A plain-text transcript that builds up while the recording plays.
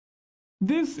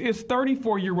This is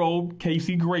 34-year-old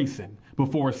Casey Grayson.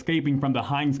 Before escaping from the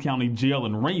Hinds County Jail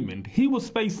in Raymond, he was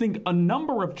facing a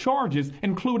number of charges,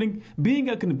 including being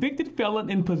a convicted felon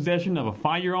in possession of a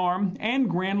firearm and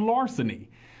grand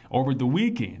larceny. Over the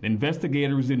weekend,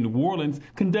 investigators in New Orleans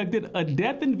conducted a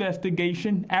death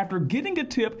investigation after getting a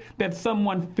tip that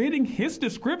someone fitting his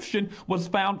description was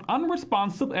found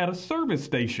unresponsive at a service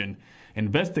station.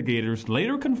 Investigators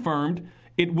later confirmed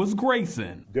it was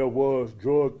Grayson. There was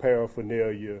drug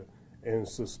paraphernalia and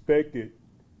suspected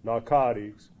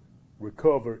narcotics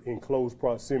recovered in close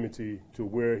proximity to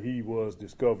where he was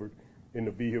discovered in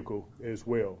the vehicle as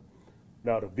well.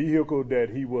 Now, the vehicle that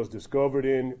he was discovered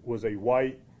in was a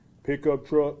white pickup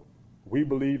truck. We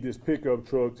believe this pickup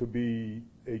truck to be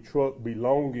a truck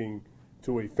belonging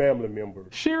to a family member.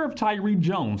 Sheriff Tyree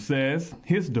Jones says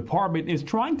his department is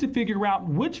trying to figure out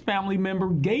which family member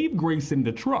gave Grayson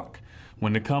the truck.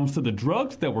 When it comes to the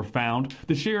drugs that were found,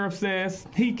 the sheriff says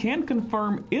he can't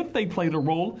confirm if they played a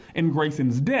role in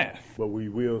Grayson's death. But we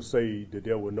will say that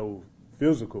there were no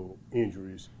physical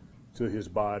injuries to his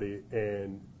body,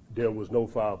 and there was no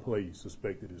foul play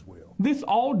suspected as well. This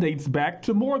all dates back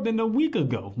to more than a week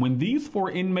ago when these 4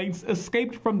 inmates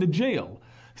escaped from the jail.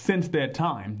 Since that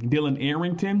time, Dylan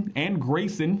Arrington and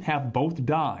Grayson have both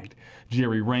died.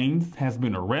 Jerry Raines has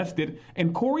been arrested,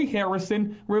 and Corey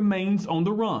Harrison remains on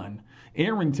the run.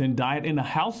 Arrington died in a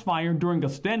house fire during a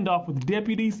standoff with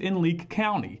deputies in Leake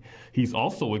County. He's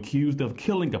also accused of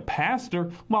killing a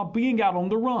pastor while being out on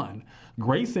the run.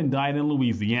 Grayson died in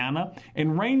Louisiana,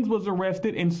 and Raines was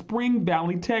arrested in Spring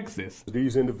Valley, Texas.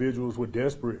 These individuals were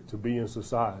desperate to be in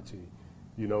society.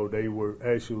 You know, they were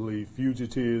actually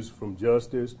fugitives from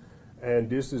justice, and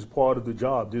this is part of the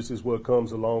job. This is what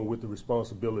comes along with the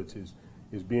responsibilities,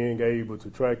 is being able to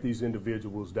track these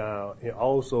individuals down and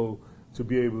also to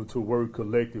be able to work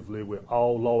collectively with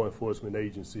all law enforcement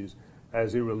agencies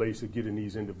as it relates to getting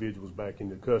these individuals back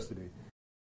into custody.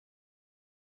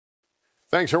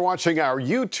 Thanks for watching our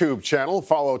YouTube channel.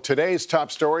 Follow today's top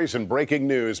stories and breaking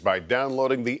news by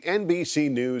downloading the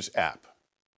NBC News app.